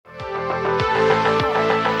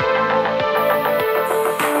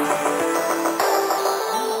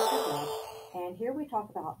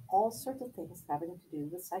all sorts of things having to do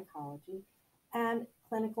with psychology and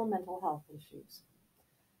clinical mental health issues.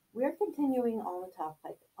 We're continuing on the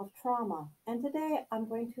topic of trauma, and today I'm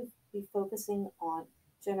going to be focusing on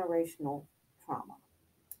generational trauma.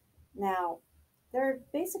 Now, there are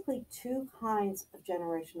basically two kinds of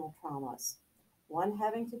generational traumas, one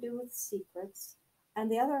having to do with secrets, and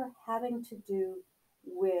the other having to do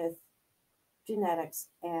with genetics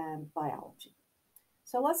and biology.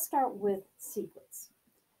 So let's start with secrets.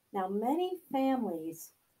 Now, many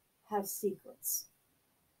families have secrets.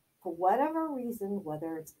 For whatever reason,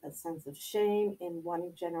 whether it's a sense of shame in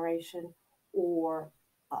one generation or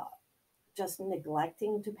uh, just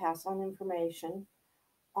neglecting to pass on information,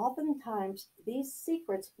 oftentimes these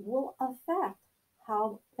secrets will affect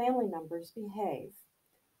how family members behave.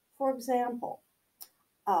 For example,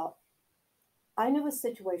 uh, I knew a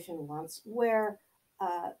situation once where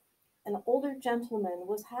uh, an older gentleman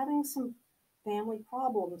was having some family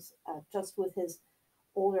problems just with his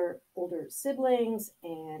older siblings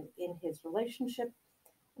and in his relationship.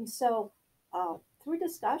 And so, through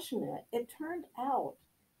discussion, it turned out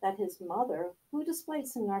that his mother, who displayed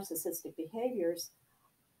some narcissistic behaviors,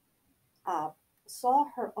 uh, saw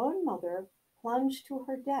her own mother plunge to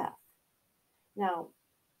her death. Now,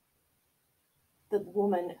 the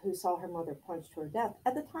woman who saw her mother plunge to her death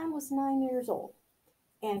at the time was 9 years old.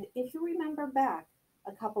 And if you remember back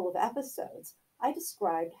a couple of episodes, I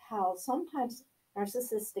described how sometimes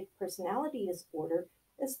narcissistic personality disorder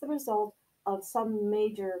is the result of some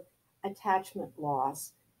major attachment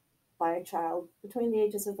loss by a child between the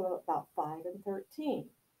ages of about 5 and 13.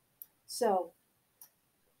 So,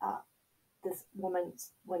 uh, this woman,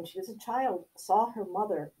 when she was a child, saw her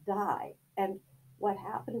mother die. And what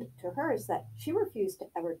happened to her is that she refused to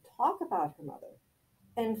ever talk about her mother.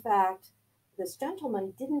 In fact, this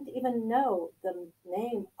gentleman didn't even know the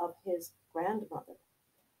name of his grandmother.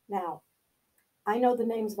 Now, I know the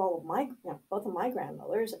names of all of both of my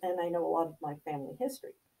grandmothers, and I know a lot of my family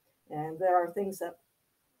history. And there are things that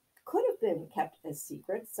could have been kept as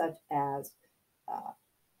secrets, such as uh,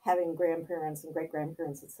 having grandparents and great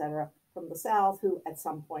grandparents, etc., from the South who at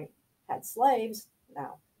some point had slaves.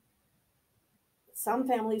 Now, some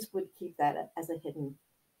families would keep that as a hidden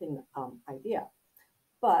idea,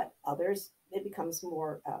 but others, it becomes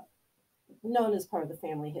more known as part of the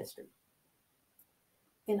family history.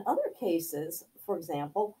 In other cases, for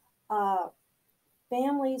example,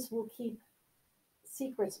 families will keep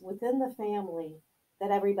secrets within the family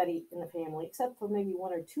that everybody in the family, except for maybe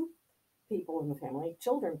one or two people in the family,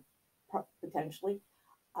 children potentially,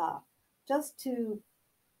 uh, just to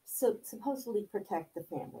supposedly protect the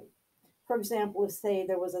family. For example, if say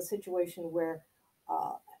there was a situation where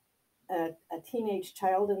uh, a teenage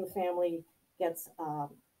child in the family gets a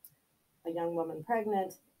young woman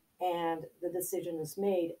pregnant, and the decision is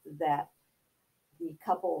made that the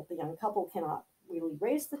young couple, cannot really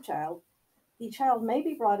raise the child may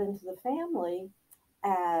be brought into the family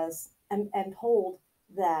as and told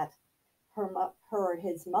that her or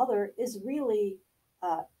his mother is really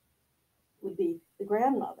uh, would be the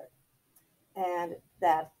grandmother, and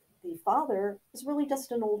that the father is really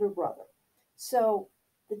just an older brother. So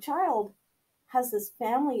the child has this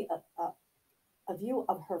family a view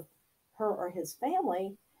of her or his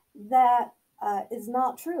family that is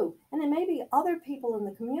not true. And it may be other people in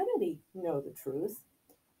the community know the truth,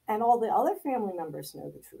 and all the other family members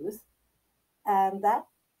know the truth, and that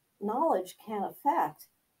knowledge can affect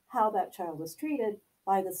how that child is treated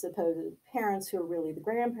by the supposed parents who are really the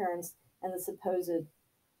grandparents and the supposed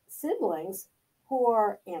siblings who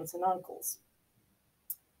are aunts and uncles.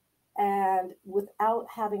 And without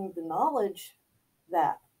having the knowledge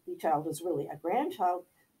that the child is really a grandchild,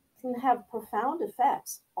 can have profound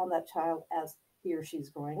effects on that child as he or she's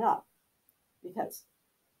growing up because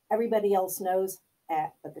everybody else knows,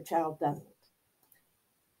 but the child doesn't.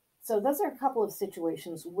 So, those are a couple of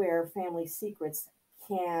situations where family secrets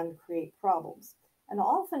can create problems. And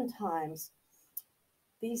oftentimes,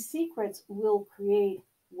 these secrets will create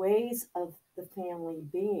ways of the family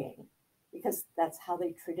being because that's how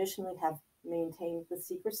they traditionally have maintained the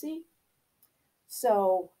secrecy.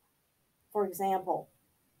 So, for example,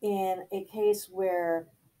 in a case where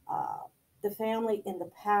the family in the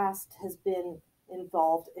past has been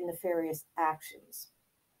involved in nefarious actions.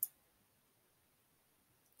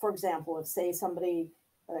 For example, if, say, somebody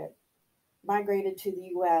migrated to the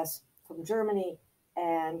US from Germany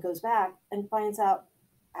and goes back and finds out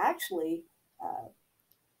actually uh,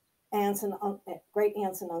 great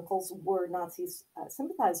aunts and uncles were Nazi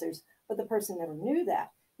sympathizers, but the person never knew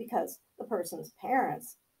that because the person's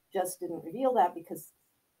parents just didn't reveal that because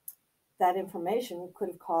that information could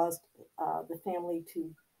have caused the family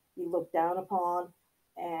to be looked down upon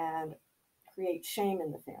and create shame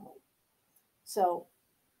in the family. So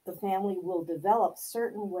the family will develop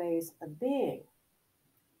certain ways of being.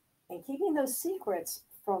 And keeping those secrets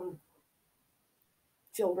from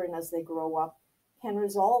children as they grow up can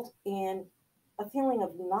result in a feeling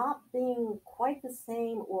of not being quite the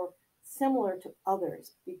same or similar to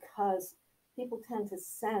others because people tend to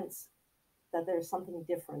sense that there's something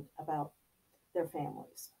different about their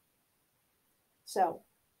families. So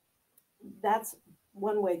that's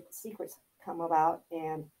one way secrets come about,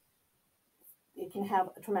 and it can have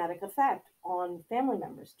a traumatic effect on family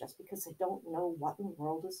members just because they don't know what in the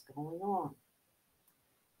world is going on.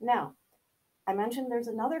 Now, I mentioned there's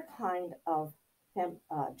another kind of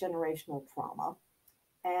generational trauma,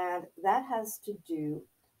 and that has to do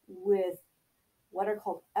with what are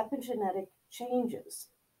called epigenetic changes.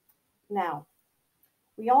 Now,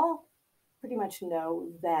 we all pretty much know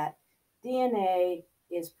that DNA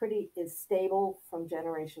is stable from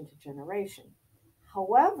generation to generation.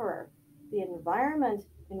 However, the environment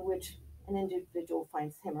in which an individual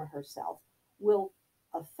finds him or herself will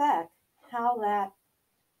affect how that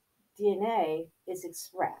DNA is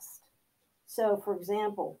expressed. So, for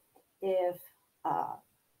example, if a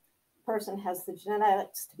person has the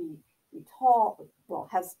genetics to be tall, well,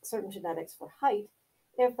 has certain genetics for height,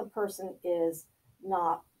 if the person does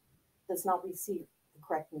not receive the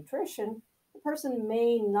correct nutrition, the person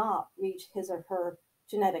may not reach his or her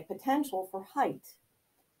genetic potential for height.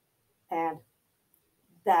 And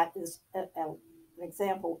that is an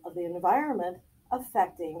example of the environment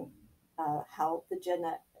affecting how the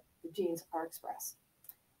genes are expressed.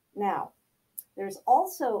 Now, there's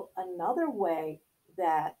also another way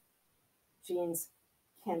that genes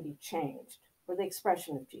can be changed, or the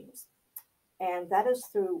expression of genes, and that is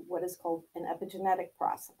through what is called an epigenetic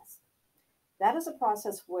process. That is a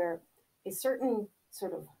process where a certain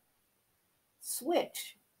sort of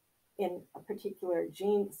switch in a particular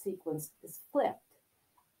gene sequence is flipped,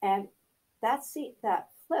 and that switch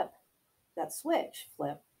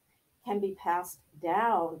flip, can be passed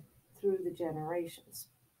down through the generations.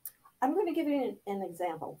 I'm going to give you an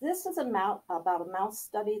example. This is about a mouse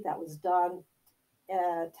study that was done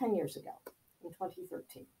 10 years ago, in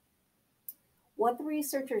 2013. What the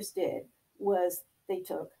researchers did was they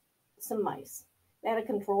took some mice. They had a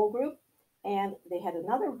control group, and they had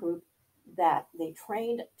another group that they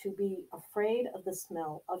trained to be afraid of the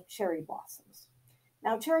smell of cherry blossoms.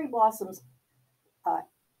 Now, cherry blossoms,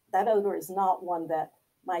 that odor is not one that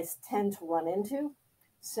mice tend to run into.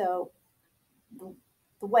 So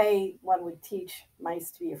the way one would teach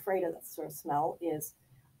mice to be afraid of that sort of smell is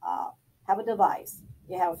have a device.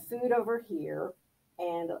 You have food over here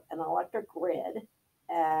and an electric grid.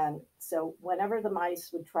 And so whenever the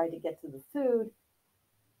mice would try to get to the food,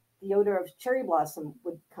 the odor of cherry blossom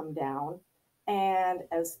would come down. And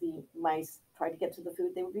as the mice tried to get to the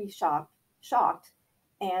food, they would be shocked,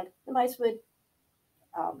 and the mice would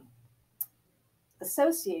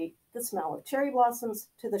associate the smell of cherry blossoms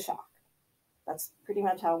to the shock. That's pretty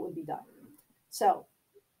much how it would be done. So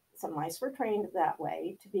some mice were trained that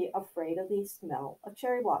way to be afraid of the smell of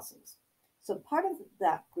cherry blossoms. So part of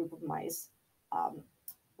that group of mice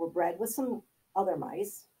were bred with some other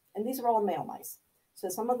mice, and these are all male mice. So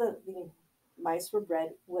some of the mice were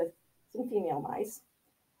bred with some female mice,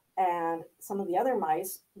 and some of the other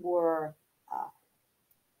mice were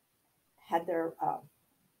had their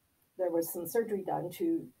there was some surgery done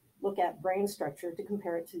to look at brain structure to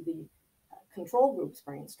compare it to the control group's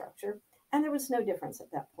brain structure, and there was no difference at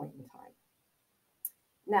that point in time.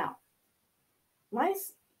 Now,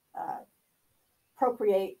 mice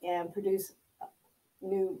procreate and produce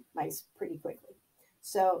new mice pretty quickly.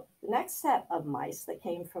 So the next set of mice that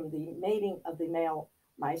came from the mating of the male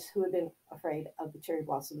mice who had been afraid of the cherry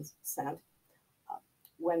blossoms scent,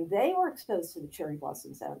 when they were exposed to the cherry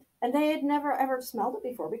blossom scent, and they had never ever smelled it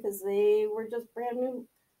before because they were just brand new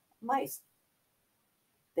mice,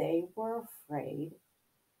 they were afraid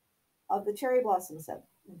of the cherry blossom scent.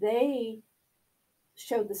 They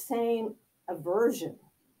showed the same aversion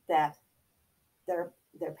that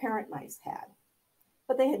their parent mice had,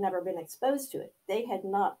 but they had never been exposed to it. They had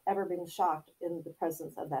not ever been shocked in the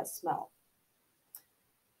presence of that smell.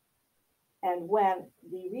 And when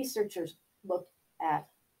the researchers looked at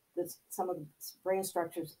some of the brain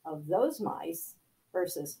structures of those mice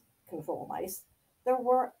versus control mice, there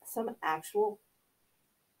were some actual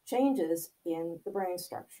changes in the brain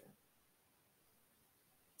structure.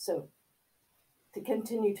 So to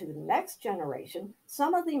continue to the next generation,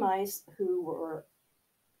 some of the mice who were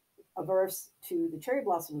averse to the cherry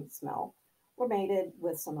blossom smell were mated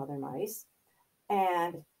with some other mice.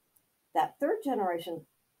 And that third generation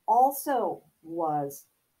also was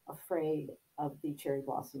afraid of the cherry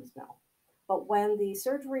blossom smell. But when the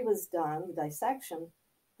surgery was done, the dissection,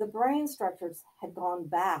 the brain structures had gone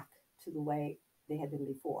back to the way they had been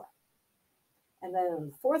before. And then in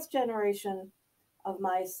the fourth generation of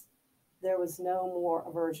mice, there was no more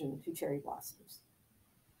aversion to cherry blossoms.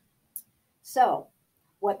 So,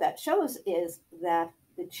 what that shows is that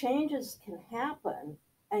the changes can happen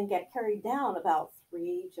and get carried down about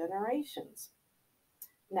 3 generations.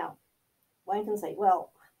 Now, one can say,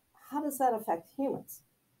 well, how does that affect humans?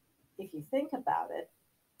 If you think about it,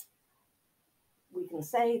 we can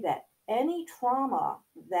say that any trauma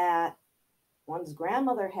that one's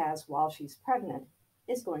grandmother has while she's pregnant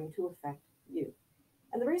is going to affect you.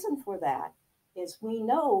 And the reason for that is we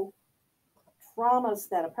know traumas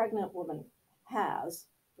that a pregnant woman has,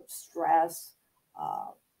 stress,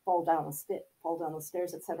 uh, fall down the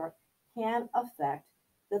stairs, etc., can affect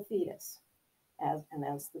the fetus as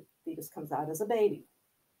the fetus comes out as a baby.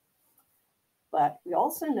 But we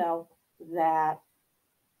also know that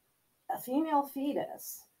a female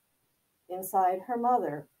fetus inside her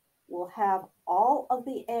mother will have all of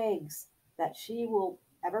the eggs that she will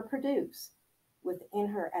ever produce within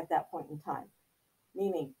her at that point in time.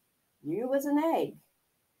 Meaning, you as an egg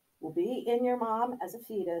will be in your mom as a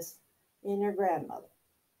fetus in your grandmother.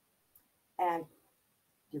 And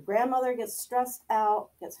your grandmother gets stressed out,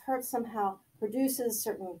 gets hurt somehow, produces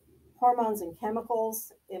certain hormones and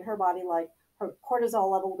chemicals in her body, like her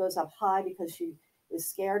cortisol level goes up high because she is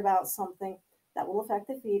scared about something that will affect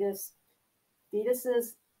the fetus.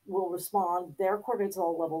 Fetuses will respond, their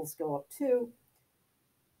cortisol levels go up too,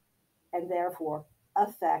 and therefore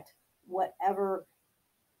affect whatever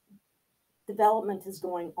development is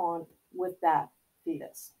going on with that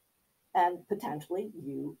fetus and potentially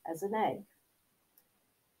you as an egg.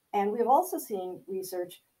 And we've also seen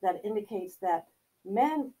research that indicates that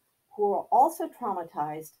men who are also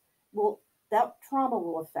traumatized that trauma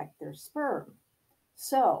will affect their sperm.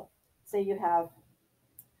 So, say you have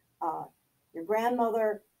uh, your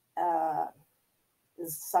grandmother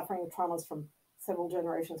is suffering traumas from several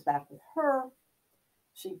generations back with her.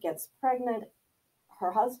 She gets pregnant.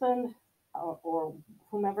 Her husband or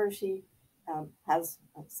whomever she has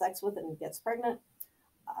sex with and gets pregnant,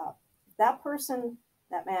 uh, that person,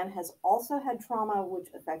 that man has also had trauma which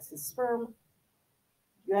affects his sperm.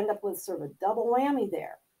 You end up with sort of a double whammy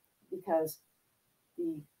there because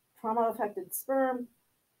the trauma affected sperm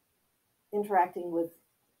interacting with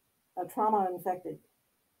a trauma infected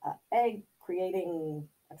egg, creating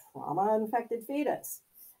a trauma infected fetus.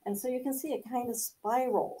 And so you can see it kind of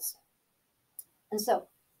spirals. And so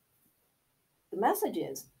the message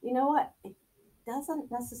is, you know what? It doesn't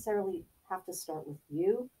necessarily have to start with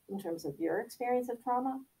you in terms of your experience of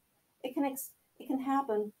trauma. It can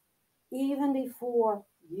happen even before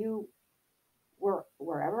you were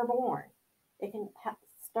ever born. It can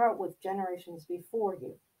start with generations before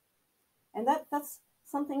you. And that's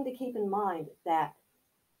something to keep in mind, that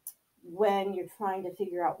when you're trying to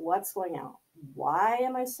figure out what's going on, why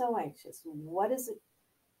am I so anxious? What is it?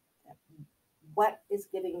 What is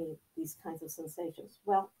giving me these kinds of sensations?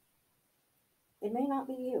 Well, it may not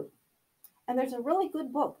be you. And there's a really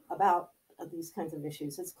good book about these kinds of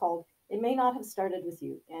issues. It's called It May Not Have Started With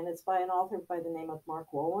You, and it's by an author by the name of Mark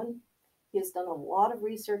Wolynn. He has done a lot of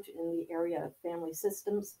research in the area of family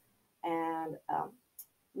systems, and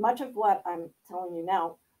much of what I'm telling you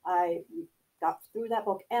now, I got through that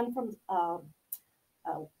book and from a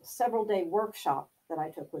several-day workshop that I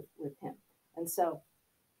took with him. And so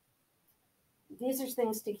these are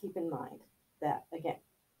things to keep in mind, that, again,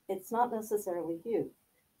 it's not necessarily you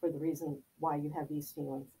for the reason why you have these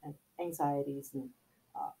feelings and anxieties and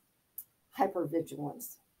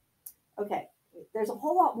hypervigilance. Okay, there's a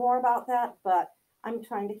whole lot more about that, but I'm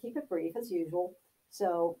trying to keep it brief as usual.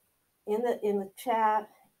 So in the chat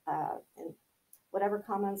and whatever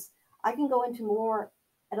comments, I can go into more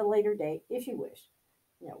at a later date if you wish.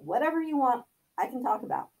 Whatever you want, I can talk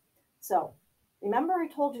about. So remember I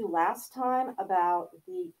told you last time about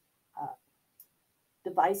the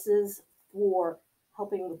devices for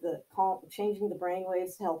helping with changing the brain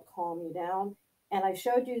waves to help calm you down. And I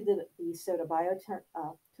showed you the Soda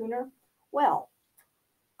Biotuner. Well,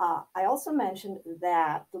 I also mentioned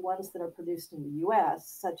that the ones that are produced in the US,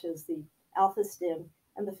 such as the AlphaStim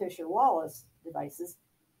and the Fisher-Wallace devices,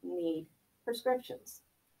 need prescriptions.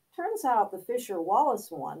 Turns out the Fisher-Wallace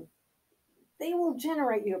one, they will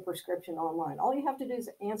generate you a prescription online. All you have to do is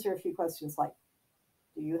answer a few questions like,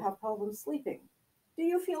 do you have problems sleeping? Do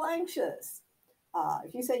you feel anxious?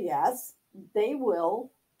 If you say yes, they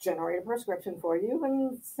will generate a prescription for you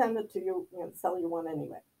and send it to you, sell you one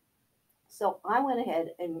anyway. So I went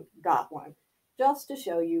ahead and got one just to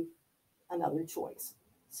show you another choice.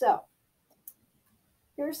 So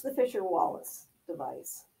here's the Fisher Wallace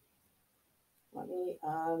device. Let me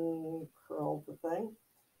uncurl the thing.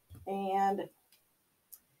 And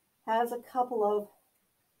has a couple of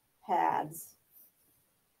pads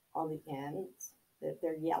on the ends that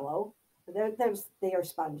they're yellow. They are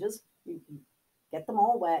sponges. You get them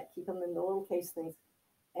all wet, keep them in the little case things,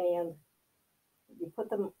 and you put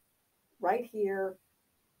them right here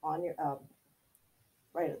on your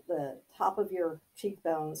right at the top of your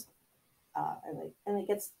cheekbones, and it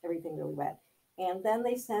gets everything really wet. And then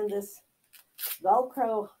they send this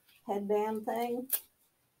Velcro headband thing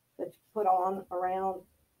that you put on around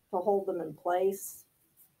to hold them in place,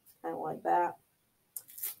 kind of like that.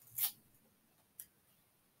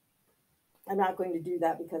 I'm not going to do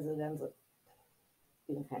that because it ends up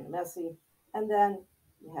being kind of messy. And then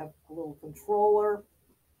you have a little controller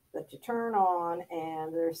that you turn on,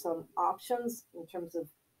 and there's some options in terms of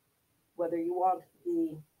whether you want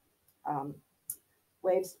the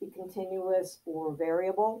waves to be continuous or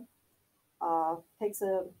variable. Takes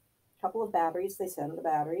a couple of batteries. They send the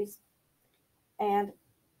batteries, and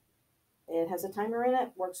it has a timer in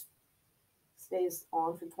it. Works, stays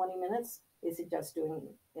on for 20 minutes. They suggest doing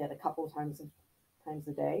it a couple of times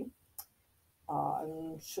a day.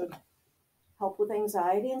 And should help with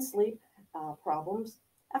anxiety and sleep problems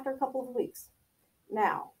after a couple of weeks.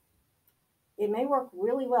 Now, it may work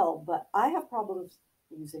really well, but I have problems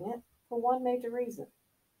using it for one major reason.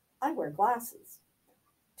 I wear glasses.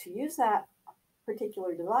 To use that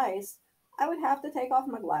particular device, I would have to take off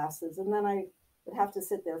my glasses, and then I would have to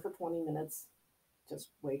sit there for 20 minutes just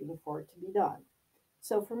waiting for it to be done.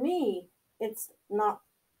 So for me, it's not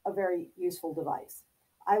a very useful device.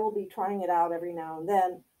 I will be trying it out every now and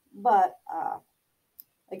then, but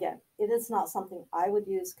again, it is not something I would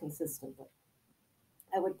use consistently.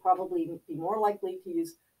 I would probably be more likely to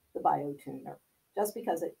use the BioTuner just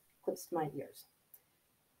because it clips to my ears.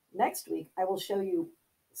 Next week, I will show you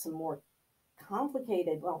some more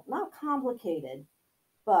complicated, well, not complicated,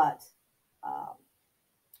 but uh,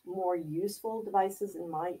 more useful devices in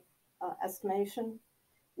my estimation,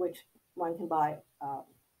 which one can buy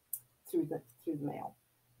through the mail.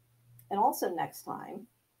 And also next time,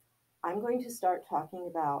 I'm going to start talking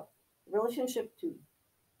about the relationship to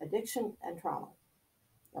addiction and trauma.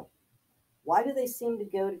 Now, why do they seem to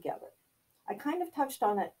go together? I kind of touched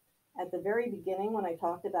on it at the very beginning when I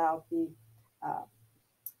talked about the uh,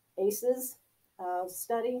 ACEs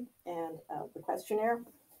study and the questionnaire.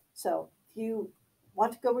 So if you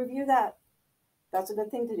want to go review that, that's a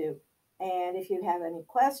good thing to do. And if you have any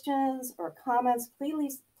questions or comments,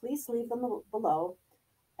 please leave them below,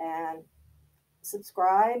 and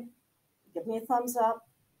subscribe, give me a thumbs up,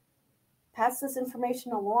 pass this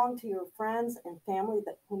information along to your friends and family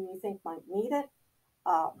that whom you think might need it.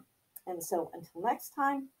 And so until next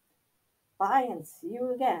time, bye and see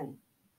you again.